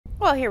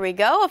Well, here we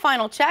go. A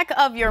final check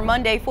of your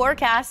Monday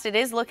forecast. It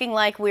is looking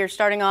like we're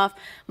starting off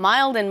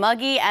mild and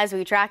muggy as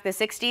we track the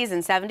 60s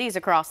and 70s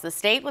across the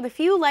state with a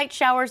few light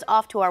showers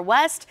off to our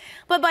west.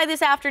 But by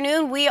this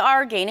afternoon, we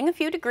are gaining a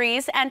few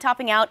degrees and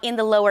topping out in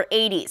the lower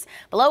 80s.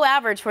 Below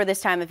average for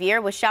this time of year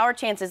with shower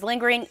chances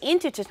lingering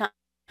into tonight,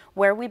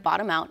 where we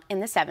bottom out in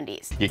the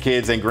 70s. Your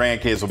kids and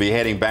grandkids will be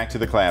heading back to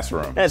the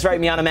classroom. That's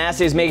right. Miana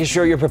Massey is making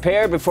sure you're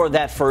prepared before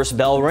that first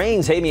bell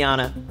rings. Hey,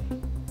 Miana.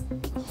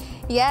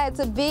 Yeah, it's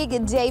a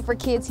big day for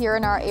kids here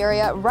in our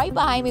area. Right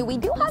behind me, we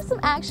do have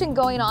some action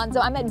going on. So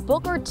I'm at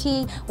Booker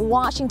T.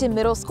 Washington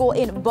Middle School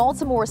in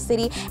Baltimore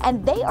City,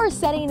 and they are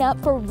setting up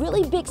for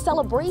really big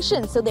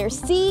celebrations. So their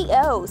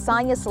CEO,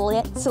 Sonia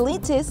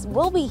Salitis,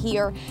 will be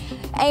here.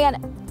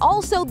 And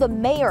also the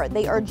mayor,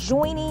 they are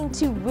joining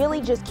to really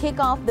just kick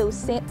off those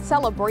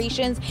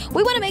celebrations.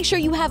 We want to make sure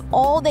you have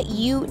all that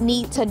you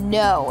need to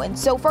know. And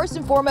so first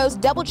and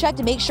foremost, double check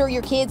to make sure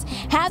your kids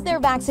have their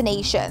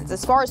vaccinations.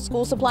 As far as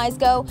school supplies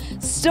go,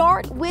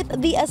 start with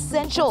the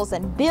essentials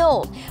and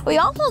build. We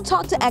also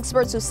talk to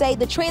experts who say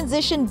the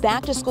transition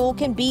back to school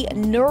can be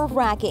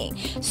nerve-wracking.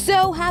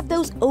 So have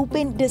those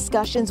open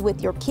discussions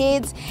with your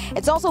kids.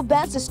 It's also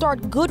best to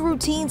start good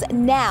routines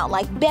now,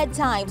 like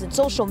bedtimes and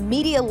social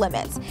media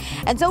limits.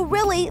 And so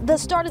really, the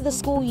start of the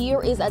school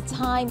year is a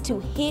time to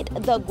hit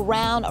the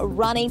ground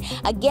running.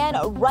 Again,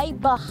 right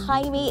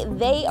behind me,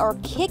 they are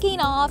kicking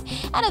off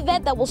an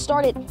event that will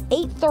start at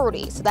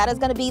 8:30. So that is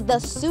going to be the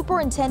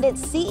superintendent,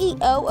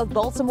 CEO of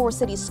Baltimore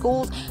City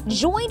Schools,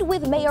 joined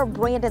with Mayor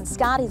Brandon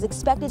Scott. He's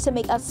expected to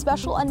make a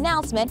special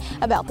announcement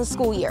about the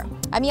school year.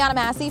 I'm Miana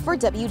Massey for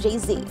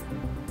WJZ.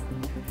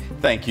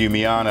 Thank you,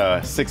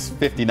 Miana.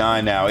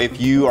 6:59 now. If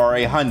you are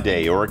a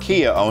Hyundai or a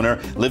Kia owner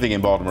living in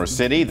Baltimore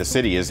City, the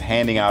city is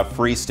handing out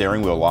free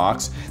steering wheel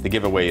locks. The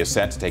giveaway is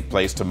set to take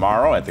place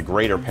tomorrow at the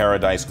Greater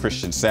Paradise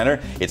Christian Center.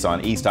 It's on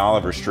East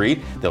Oliver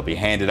Street. They'll be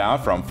handed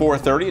out from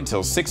 4:30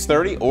 until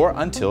 6:30 or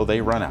until they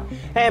run out.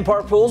 And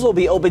park pools will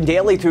be open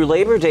daily through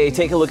Labor Day.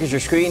 Take a look at your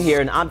screen here.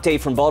 An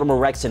update from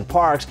Baltimore Recs and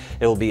Parks.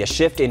 It will be a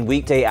shift in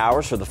weekday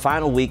hours for the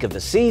final week of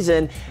the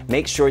season.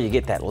 Make sure you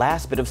get that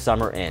last bit of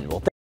summer in.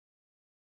 Well,